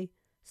Israeli,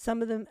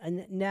 some of them,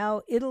 and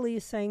now Italy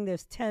is saying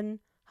there's 10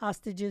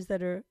 hostages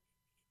that are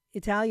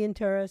Italian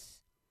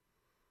tourists.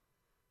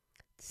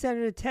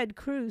 Senator Ted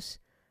Cruz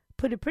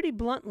put it pretty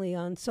bluntly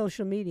on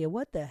social media.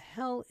 What the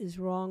hell is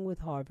wrong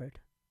with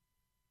Harvard?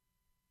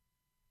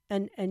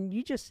 And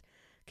you just,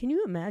 can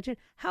you imagine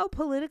how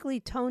politically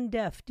tone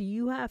deaf do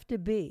you have to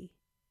be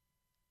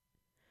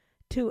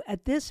to,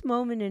 at this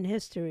moment in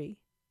history,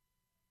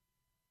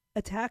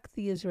 attack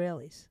the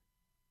Israelis?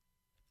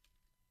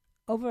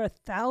 Over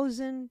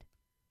 1,000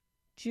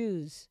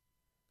 Jews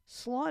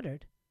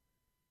slaughtered.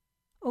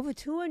 Over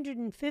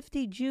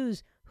 250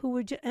 Jews who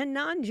were, and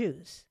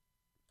non-Jews.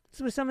 This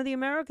is where some of the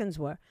Americans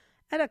were.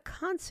 At a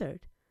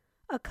concert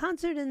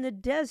in the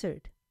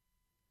desert,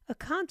 a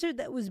concert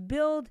that was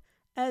billed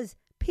as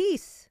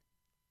peace.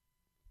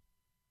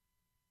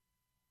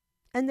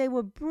 And they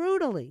were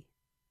brutally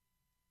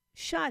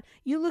shot.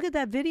 You look at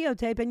that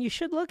videotape, and you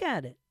should look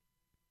at it.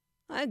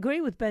 I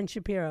agree with Ben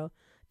Shapiro.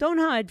 Don't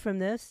hide from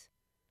this.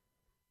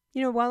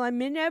 You know, while I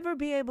may never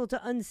be able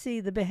to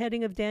unsee the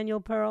beheading of Daniel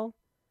Pearl,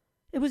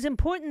 it was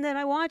important that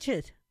I watch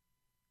it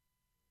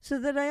so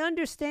that I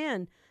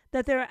understand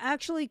that there are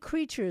actually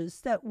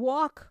creatures that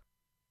walk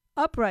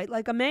upright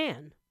like a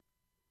man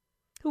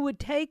who would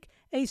take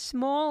a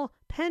small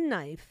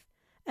penknife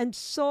and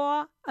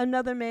saw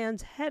another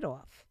man's head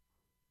off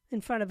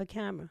in front of a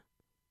camera.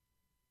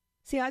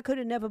 See, I could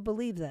have never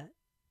believed that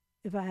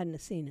if I hadn't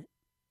seen it.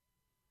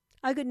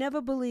 I could never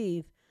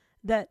believe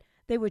that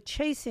they were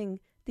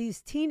chasing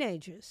these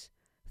teenagers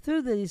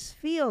through these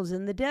fields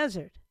in the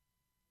desert.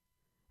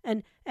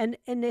 And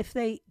if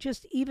they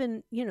just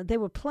even, they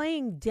were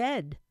playing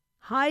dead,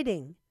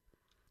 hiding.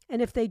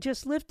 And if they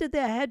just lifted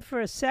their head for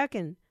a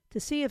second to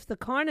see if the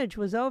carnage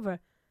was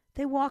over,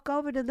 they walk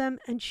over to them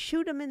and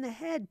shoot them in the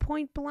head,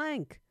 point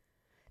blank.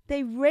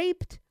 They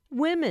raped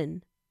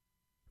women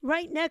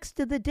right next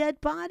to the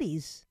dead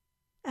bodies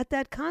at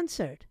that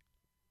concert.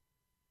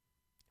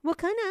 What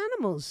kind of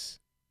animals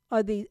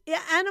are these?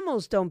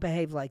 Animals don't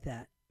behave like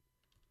that.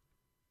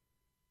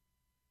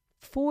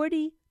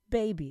 40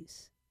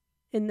 babies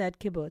in that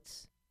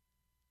kibbutz.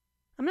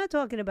 I'm not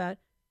talking about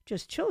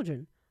just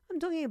children. I'm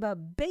talking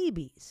about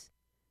babies.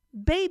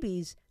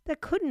 Babies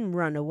that couldn't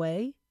run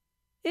away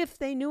if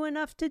they knew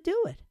enough to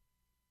do it.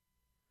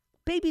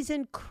 Babies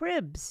in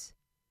cribs.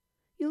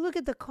 You look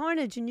at the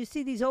carnage and you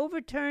see these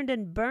overturned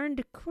and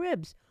burned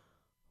cribs.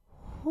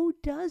 Who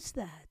does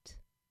that?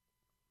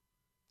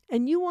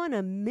 And you want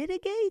to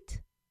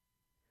mitigate?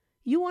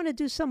 You want to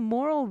do some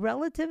moral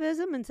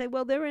relativism and say,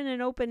 well, they're in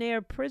an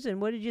open-air prison.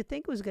 What did you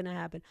think was going to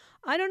happen?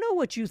 I don't know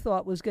what you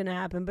thought was going to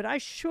happen, but I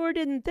sure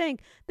didn't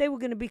think they were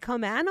going to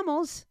become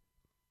animals.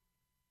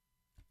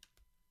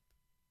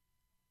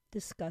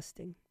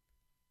 Disgusting.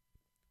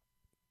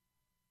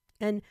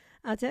 And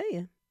I'll tell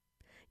you,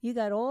 you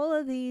got all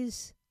of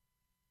these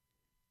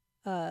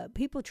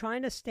people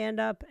trying to stand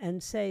up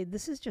and say,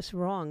 this is just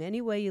wrong,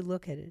 any way you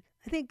look at it.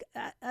 I think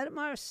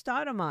Amari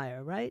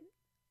Stoudemire, right?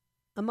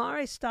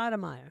 Amari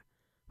Stoudemire,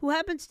 who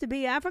happens to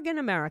be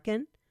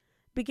African-American,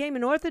 became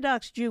an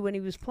Orthodox Jew when he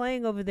was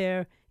playing over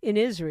there in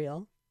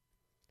Israel.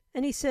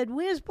 And he said,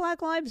 where's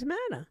Black Lives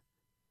Matter?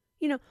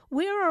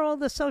 Where are all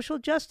the social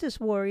justice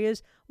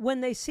warriors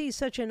when they see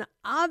such an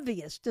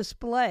obvious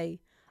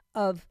display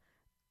of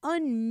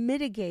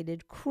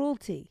unmitigated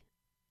cruelty,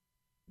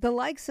 the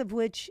likes of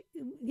which,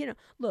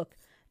 look,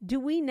 do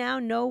we now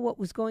know what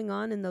was going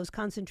on in those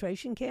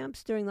concentration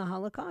camps during the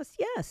Holocaust?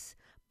 Yes.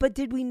 But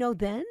did we know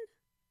then?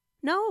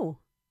 No.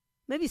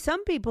 Maybe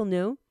some people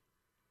knew.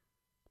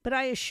 But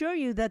I assure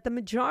you that the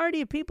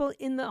majority of people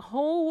in the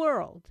whole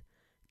world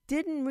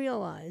didn't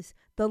realize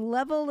the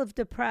level of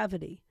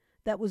depravity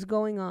that was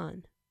going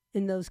on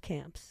in those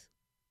camps.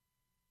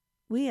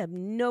 We have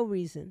no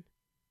reason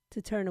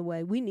to turn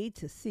away. We need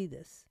to see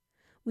this.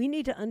 We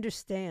need to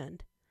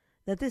understand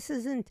that this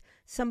isn't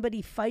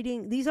somebody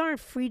fighting. These aren't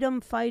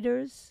freedom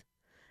fighters.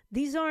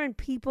 These aren't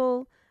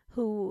people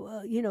who,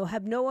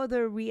 have no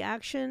other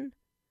reaction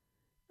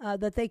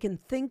that they can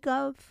think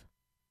of.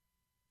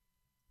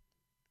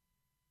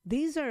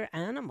 These are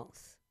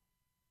animals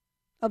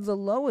of the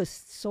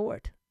lowest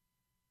sort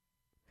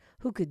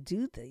who could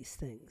do these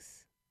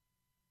things.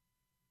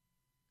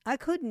 I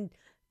couldn't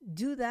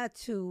do that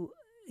to,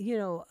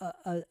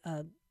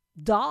 a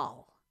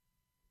doll,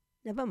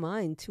 never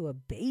mind to a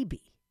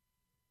baby.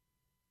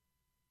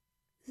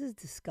 This is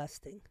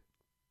disgusting.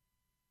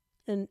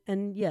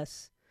 And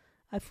yes,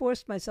 I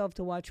forced myself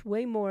to watch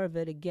way more of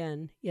it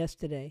again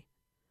yesterday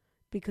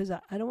because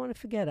I don't want to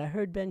forget. I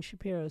heard Ben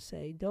Shapiro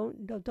say,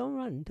 don't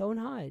run, don't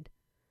hide.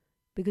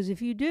 Because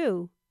if you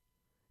do,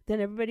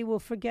 then everybody will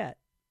forget.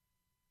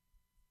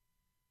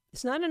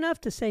 It's not enough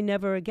to say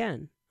never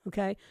again,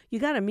 okay? You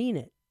got to mean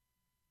it.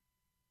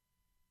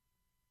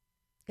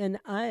 And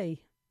I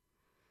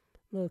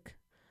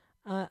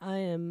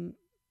am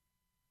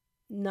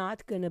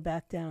not going to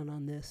back down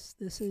on this.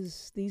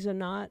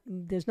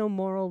 There's no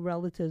moral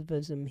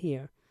relativism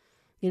here.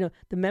 The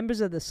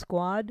members of the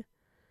squad,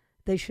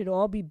 they should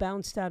all be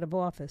bounced out of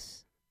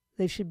office.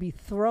 They should be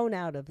thrown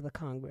out of the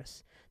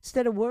Congress.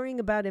 Instead of worrying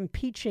about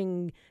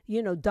impeaching,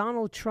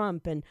 Donald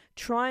Trump and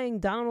trying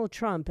Donald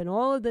Trump and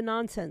all of the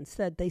nonsense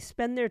that they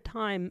spend their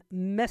time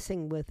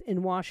messing with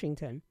in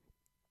Washington.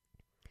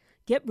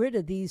 Get rid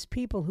of these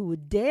people who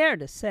would dare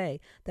to say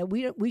that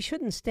we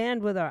shouldn't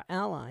stand with our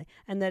ally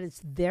and that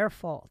it's their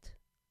fault.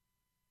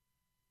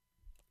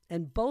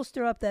 And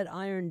bolster up that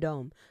Iron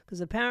Dome. Because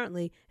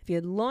apparently, if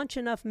you launch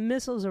enough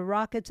missiles or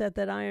rockets at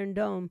that Iron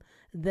Dome,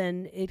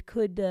 then it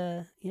could,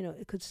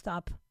 it could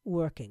stop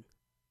working.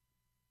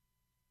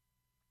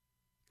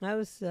 I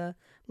was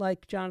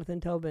like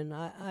Jonathan Tobin.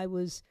 I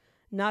was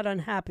not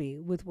unhappy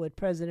with what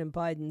President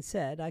Biden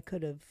said. I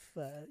could have,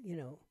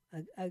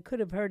 I could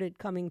have heard it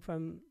coming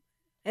from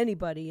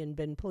anybody and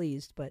been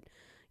pleased. But,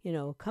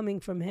 coming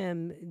from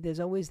him, there's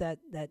always that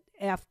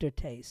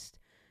aftertaste.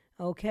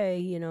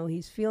 Okay,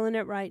 he's feeling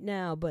it right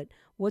now, but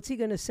what's he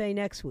going to say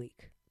next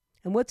week?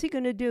 And what's he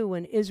going to do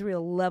when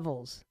Israel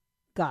levels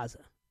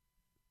Gaza?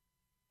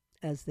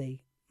 As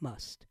they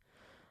must.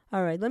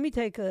 All right, let me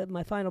take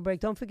my final break.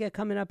 Don't forget,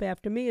 coming up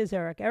after me is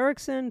Eric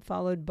Erickson,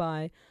 followed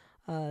by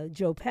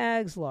Joe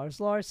Pags,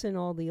 Lars Larson,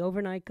 all the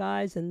overnight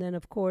guys. And then,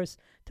 of course,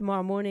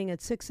 tomorrow morning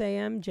at 6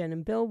 a.m., Jen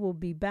and Bill will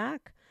be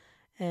back.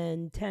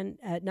 And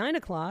at 9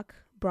 o'clock,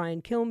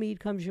 Brian Kilmeade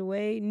comes your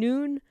way.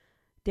 Noon,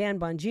 Dan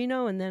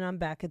Bongino, and then I'm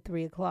back at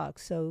 3 o'clock.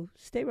 So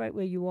stay right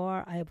where you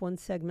are. I have one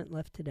segment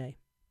left today.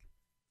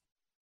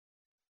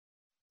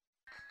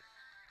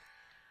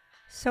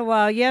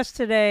 So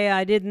yesterday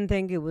I didn't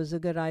think it was a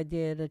good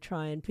idea to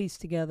try and piece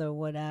together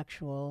what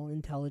actual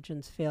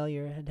intelligence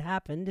failure had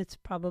happened. It's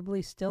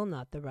probably still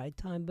not the right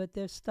time, but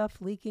there's stuff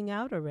leaking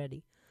out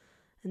already.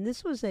 And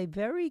this was a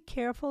very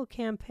careful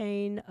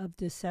campaign of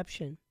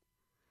deception.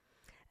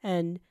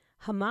 And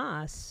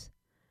Hamas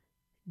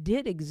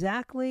did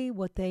exactly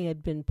what they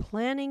had been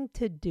planning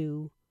to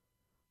do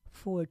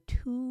for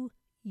 2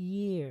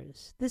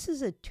 years. This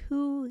is a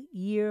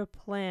 2-year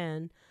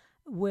plan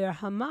where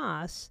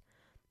Hamas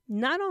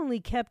not only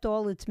kept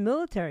all its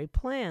military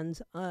plans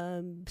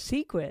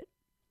secret,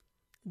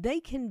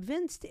 they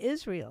convinced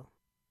Israel,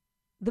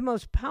 the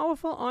most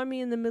powerful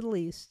army in the Middle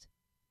East,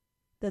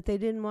 that they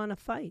didn't want to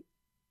fight.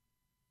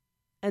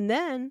 And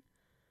then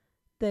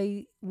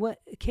they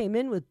came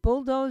in with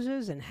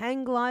bulldozers and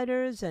hang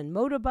gliders and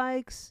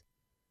motorbikes,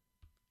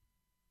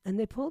 and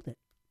they pulled it.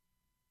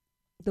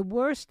 The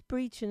worst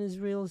breach in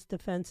Israel's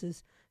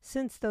defenses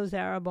since those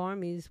Arab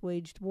armies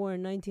waged war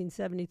in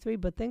 1973.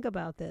 But think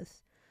about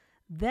this.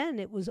 Then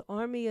it was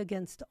army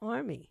against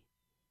army.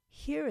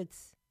 Here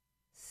it's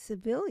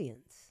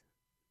civilians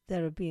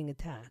that are being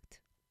attacked.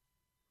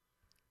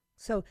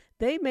 So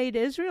they made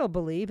Israel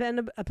believe,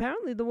 and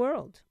apparently the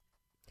world,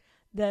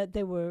 that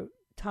they were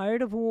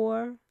tired of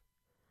war,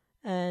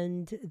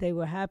 and they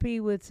were happy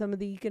with some of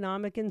the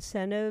economic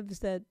incentives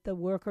that the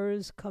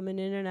workers coming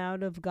in and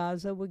out of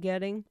Gaza were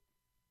getting.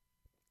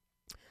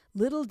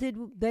 Little did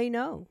they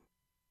know.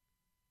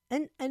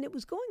 And it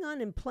was going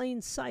on in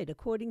plain sight,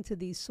 according to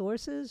these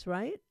sources,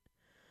 right?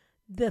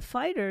 The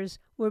fighters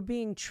were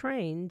being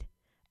trained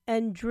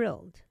and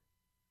drilled.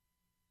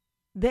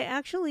 They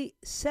actually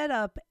set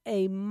up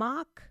a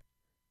mock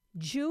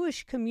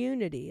Jewish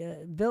community,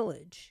 a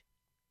village,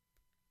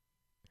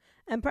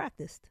 and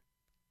practiced.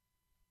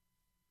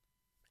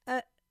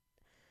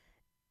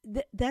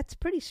 That's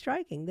pretty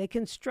striking. They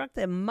construct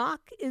a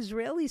mock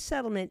Israeli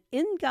settlement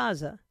in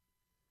Gaza,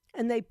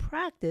 and they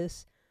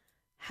practice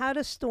how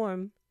to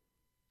storm,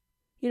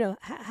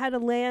 how to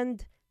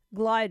land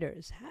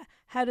gliders,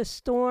 how to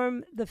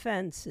storm the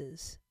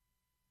fences,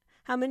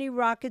 how many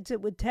rockets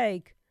it would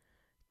take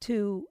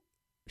to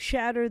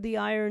shatter the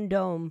Iron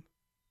Dome,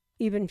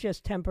 even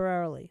just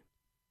temporarily.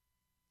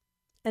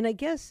 And I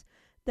guess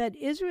that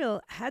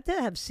Israel had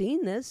to have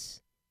seen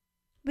this,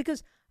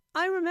 because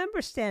I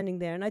remember standing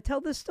there, and I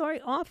tell this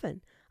story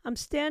often. I'm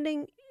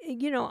standing,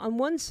 on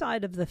one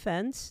side of the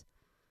fence,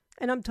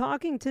 and I'm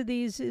talking to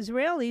these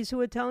Israelis who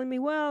are telling me,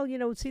 well,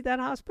 see that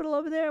hospital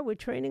over there? We're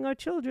training our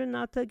children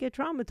not to get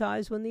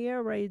traumatized when the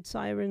air raid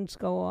sirens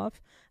go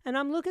off. And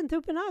I'm looking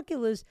through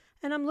binoculars,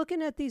 and I'm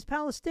looking at these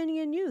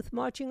Palestinian youth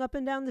marching up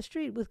and down the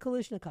street with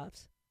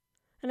Kalashnikovs.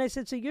 And I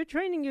said, so you're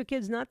training your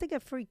kids not to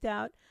get freaked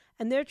out,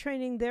 and they're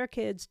training their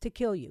kids to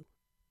kill you.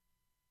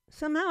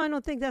 Somehow I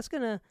don't think that's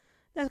gonna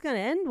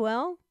end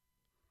well.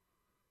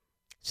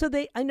 So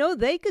I know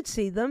they could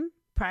see them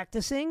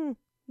practicing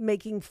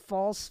making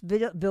false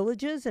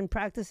villages and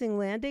practicing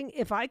landing.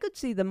 If I could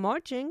see them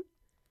marching,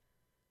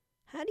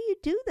 how do you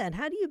do that?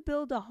 How do you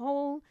build a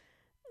whole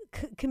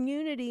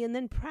community and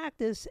then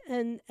practice,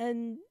 and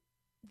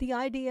the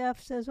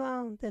IDF says,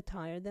 well, they're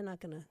tired. They're not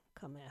going to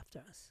come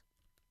after us.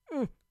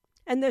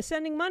 And they're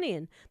sending money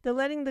in. They're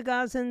letting the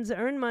Gazans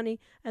earn money,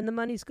 and the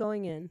money's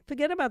going in.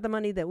 Forget about the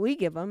money that we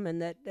give them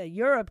and that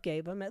Europe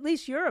gave them. At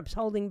least Europe's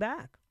holding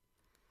back.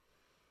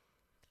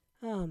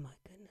 Oh, my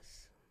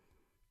goodness.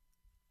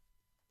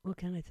 What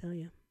can I tell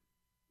you?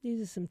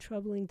 These are some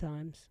troubling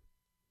times.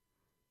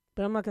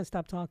 But I'm not going to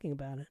stop talking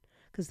about it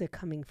because they're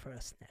coming for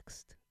us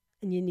next.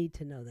 And you need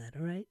to know that,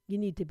 all right? You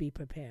need to be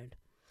prepared.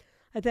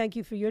 I thank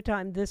you for your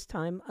time this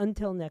time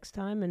until next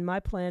time. And my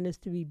plan is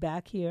to be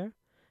back here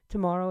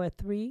tomorrow at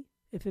 3,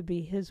 if it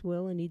be his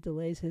will and he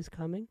delays his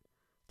coming.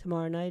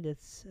 Tomorrow night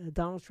it's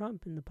Donald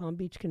Trump in the Palm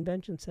Beach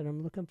Convention Center.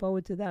 I'm looking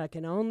forward to that. I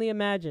can only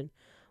imagine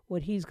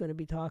what he's going to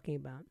be talking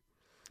about.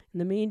 In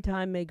the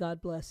meantime, may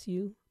God bless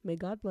you, may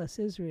God bless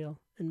Israel,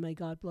 and may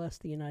God bless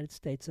the United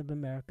States of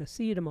America.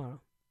 See you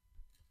tomorrow.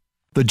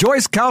 The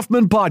Joyce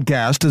Kaufman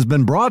Podcast has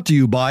been brought to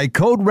you by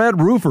Code Red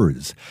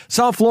Roofers,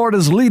 South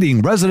Florida's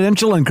leading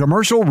residential and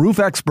commercial roof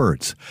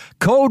experts.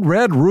 Code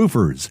Red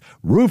Roofers,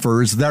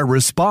 roofers that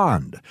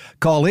respond.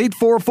 Call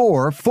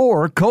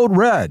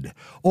 844-4-CODE-RED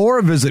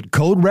or visit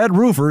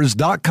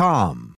CodeRedRoofers.com.